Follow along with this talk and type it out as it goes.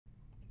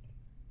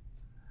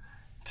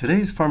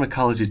Today's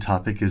pharmacology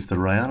topic is the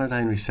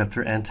ryanodine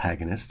receptor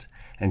antagonist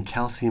and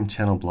calcium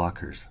channel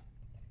blockers.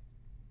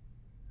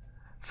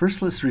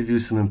 First, let's review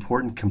some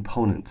important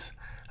components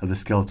of the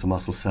skeletal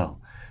muscle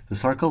cell. The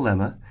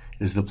sarcolemma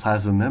is the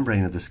plasma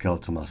membrane of the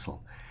skeletal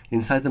muscle.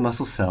 Inside the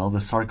muscle cell, the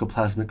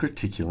sarcoplasmic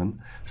reticulum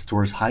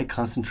stores high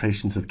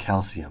concentrations of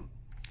calcium.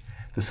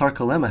 The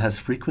sarcolemma has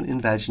frequent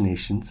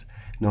invaginations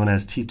known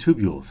as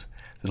T-tubules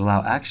that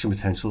allow action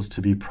potentials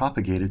to be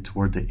propagated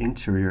toward the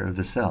interior of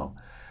the cell.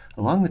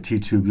 Along the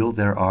T-tubule,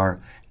 there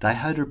are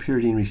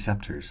dihydropyridine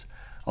receptors,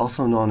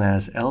 also known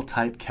as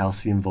L-type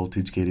calcium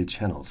voltage-gated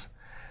channels.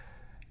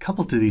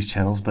 Coupled to these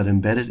channels, but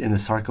embedded in the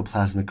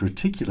sarcoplasmic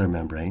reticular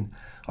membrane,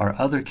 are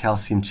other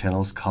calcium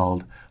channels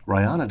called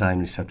ryanodine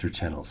receptor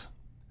channels.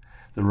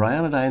 The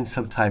ryanodine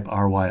subtype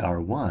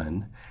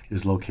RYR1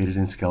 is located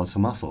in skeletal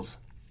muscles.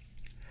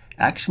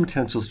 Action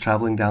potentials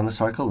traveling down the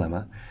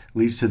sarcolemma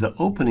leads to the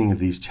opening of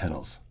these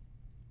channels.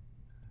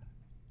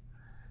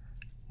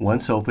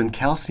 Once open,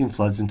 calcium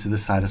floods into the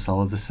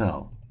cytosol of the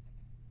cell.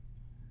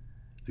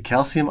 The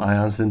calcium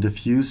ions then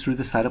diffuse through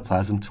the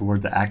cytoplasm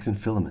toward the actin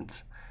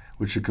filaments,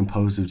 which are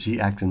composed of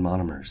G-actin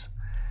monomers.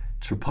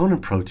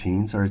 Troponin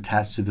proteins are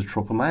attached to the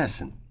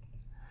tropomyosin,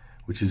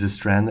 which is a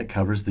strand that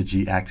covers the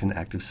G-actin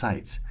active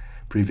sites,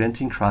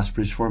 preventing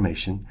cross-bridge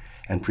formation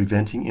and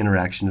preventing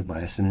interaction of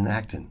myosin and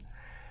actin.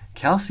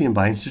 Calcium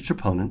binds to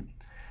troponin,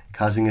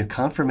 causing a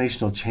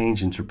conformational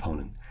change in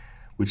troponin,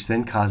 which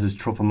then causes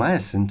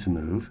tropomyosin to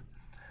move,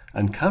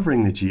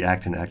 uncovering the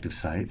G-actin active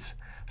sites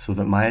so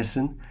that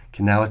myosin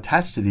can now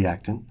attach to the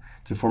actin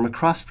to form a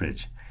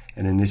cross-bridge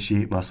and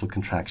initiate muscle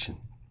contraction.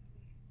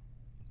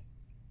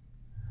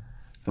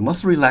 The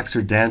muscle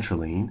relaxer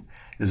Dantrolene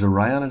is a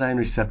ryanodine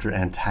receptor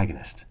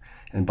antagonist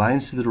and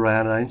binds to the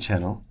ryanodine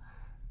channel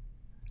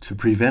to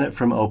prevent it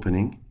from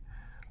opening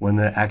when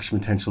the action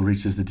potential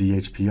reaches the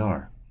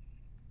DHPR.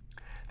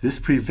 This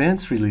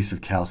prevents release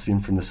of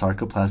calcium from the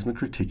sarcoplasmic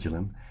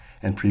reticulum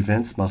and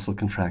prevents muscle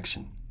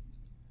contraction.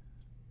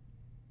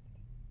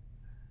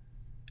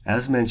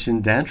 As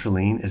mentioned,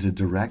 dantrolene is a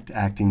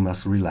direct-acting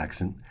muscle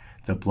relaxant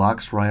that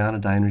blocks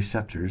ryanodine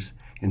receptors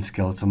in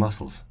skeletal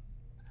muscles.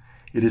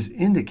 It is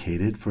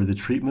indicated for the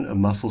treatment of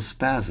muscle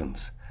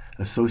spasms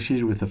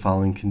associated with the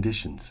following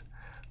conditions: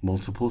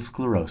 multiple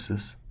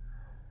sclerosis,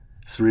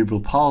 cerebral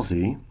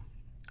palsy,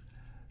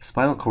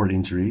 spinal cord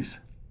injuries,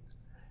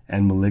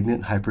 and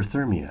malignant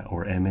hyperthermia,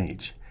 or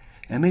MH.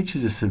 MH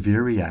is a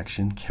severe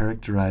reaction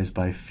characterized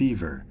by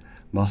fever,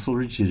 muscle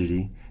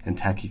rigidity, and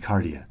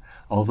tachycardia.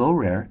 Although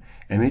rare,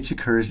 MH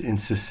occurs in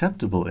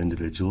susceptible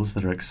individuals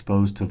that are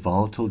exposed to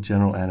volatile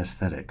general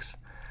anesthetics,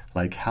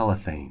 like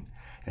halothane,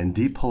 and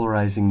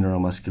depolarizing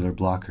neuromuscular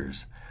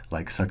blockers,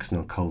 like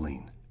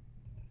succinylcholine.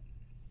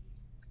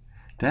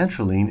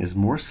 Dantrolene is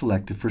more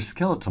selective for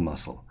skeletal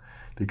muscle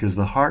because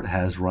the heart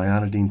has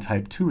ryanodine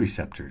type 2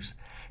 receptors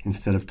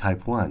instead of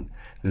type 1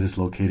 that is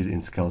located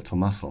in skeletal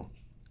muscle.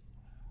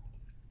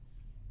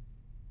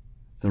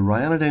 The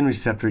ryanodine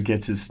receptor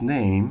gets its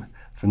name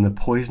from the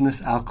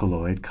poisonous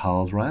alkaloid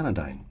called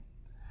ryanodine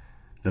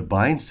that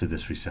binds to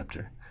this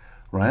receptor.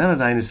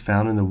 Ryanodine is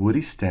found in the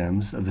woody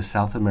stems of the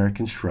South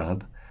American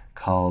shrub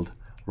called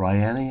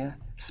Ryanea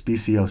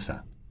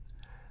speciosa.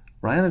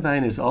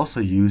 Ryanodine is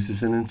also used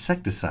as an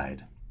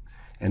insecticide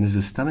and is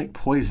a stomach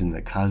poison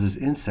that causes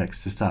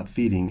insects to stop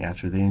feeding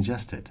after they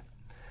ingest it.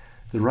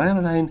 The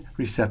ryanodine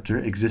receptor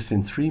exists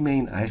in three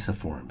main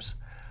isoforms.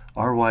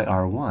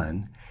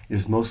 RYR1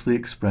 is mostly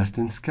expressed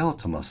in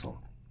skeletal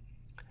muscle.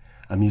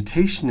 A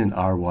mutation in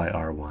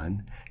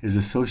RYR1 is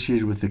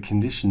associated with the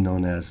condition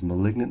known as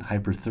malignant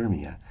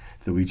hyperthermia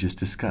that we just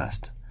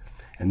discussed,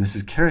 and this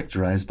is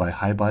characterized by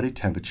high body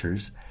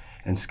temperatures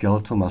and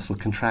skeletal muscle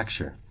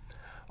contracture.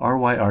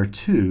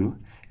 RYR2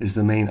 is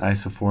the main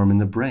isoform in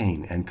the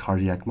brain and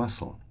cardiac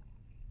muscle.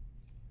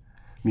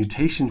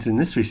 Mutations in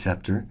this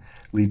receptor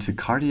lead to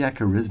cardiac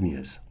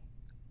arrhythmias.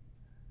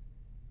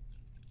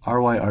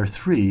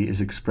 RYR3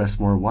 is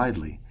expressed more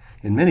widely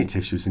in many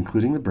tissues,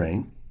 including the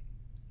brain.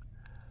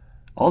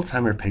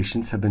 Alzheimer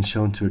patients have been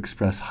shown to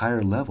express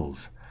higher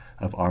levels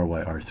of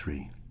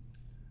RYR3.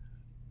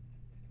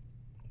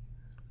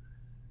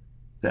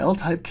 The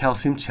L-type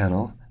calcium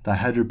channel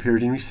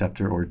dihydropyridine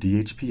receptor, or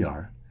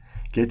DHPR,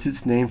 gets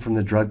its name from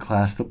the drug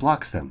class that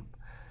blocks them,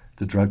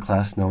 the drug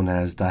class known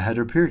as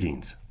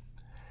dihydropyridines.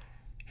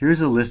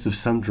 Here's a list of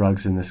some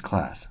drugs in this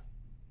class.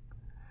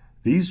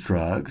 These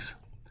drugs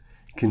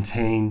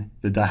contain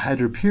the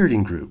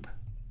dihydropyridine group,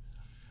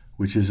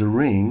 which is a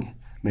ring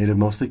made of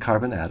mostly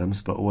carbon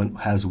atoms but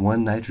has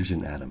one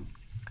nitrogen atom.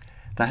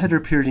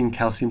 Dihydropyridine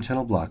calcium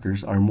channel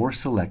blockers are more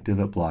selective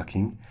at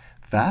blocking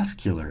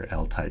vascular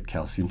L-type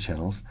calcium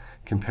channels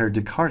compared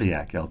to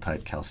cardiac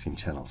L-type calcium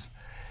channels.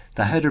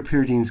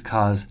 Dihydropyridines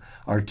cause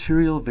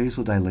arterial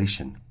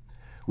vasodilation,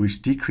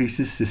 which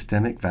decreases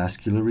systemic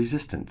vascular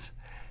resistance.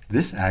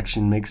 This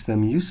action makes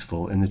them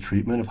useful in the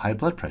treatment of high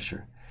blood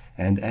pressure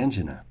and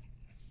angina.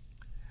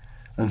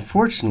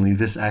 Unfortunately,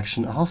 this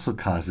action also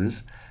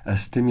causes a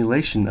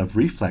stimulation of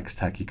reflex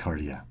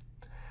tachycardia.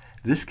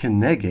 This can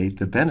negate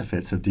the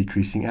benefits of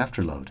decreasing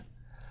afterload.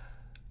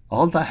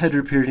 All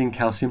dihydropyridine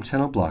calcium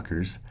channel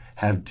blockers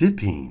have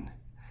dipene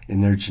in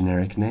their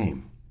generic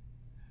name.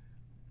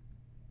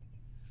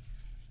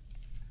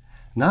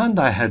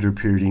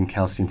 Non-dihydropyridine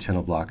calcium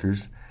channel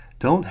blockers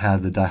don't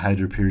have the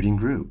dihydropyridine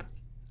group.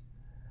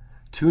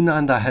 Two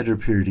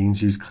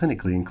non-dihydropyridines used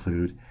clinically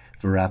include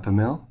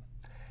verapamil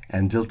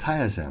and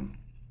diltiazem.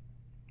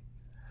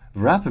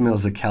 Verapamil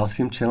is a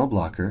calcium channel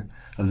blocker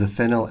of the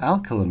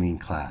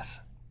phenylalkylamine class.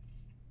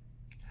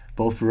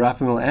 Both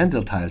verapamil and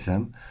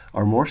diltiazem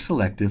are more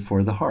selective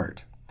for the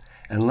heart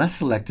and less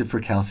selective for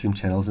calcium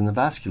channels in the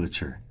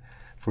vasculature.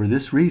 For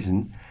this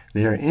reason,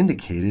 they are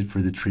indicated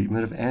for the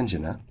treatment of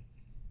angina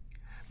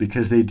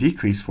because they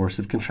decrease force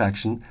of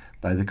contraction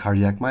by the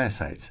cardiac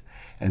myocytes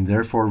and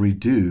therefore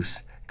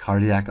reduce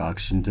cardiac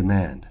oxygen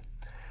demand.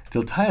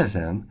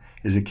 Diltiazem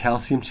is a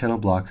calcium channel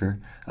blocker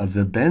of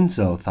the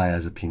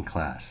benzothiazepine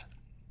class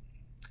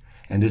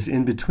and is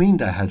in between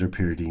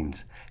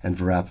dihydropyridines and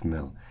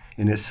verapamil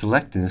in its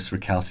selectiveness for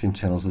calcium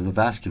channels of the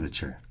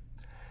vasculature.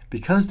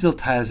 Because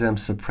diltiazem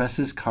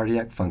suppresses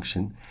cardiac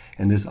function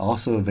and is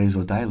also a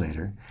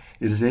vasodilator,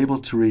 it is able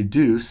to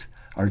reduce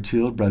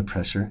arterial blood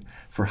pressure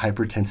for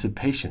hypertensive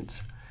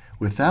patients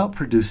without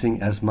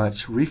producing as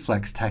much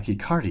reflex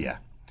tachycardia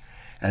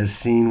as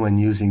seen when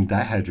using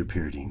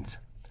dihydropyridines.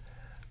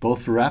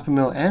 Both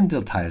verapamil and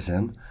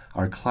diltiazem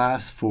are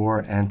class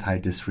 4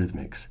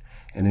 antidysrhythmics,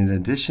 and in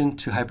addition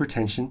to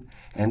hypertension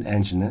and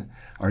angina,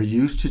 are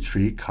used to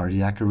treat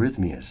cardiac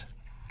arrhythmias,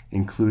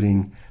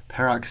 including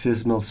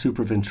paroxysmal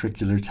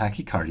supraventricular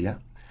tachycardia,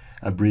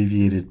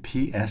 abbreviated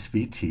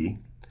PSVT,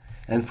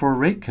 and for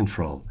rate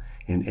control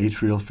in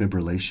atrial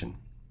fibrillation.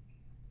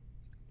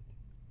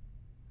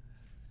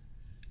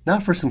 Now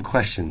for some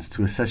questions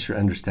to assess your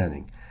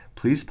understanding.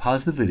 Please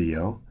pause the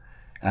video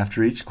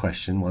after each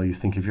question while you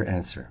think of your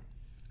answer.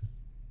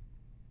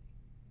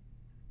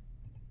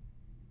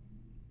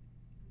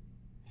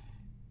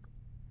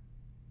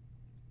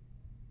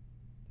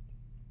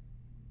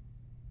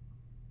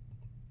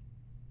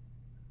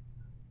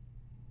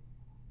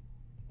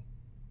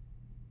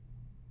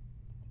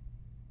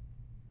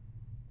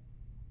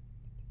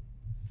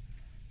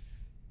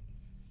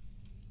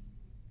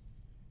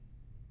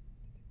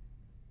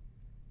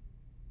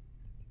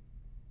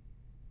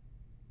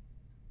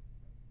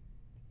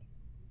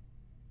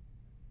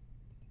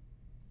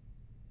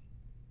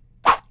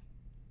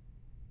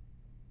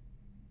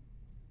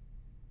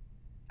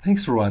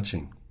 Thanks for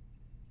watching.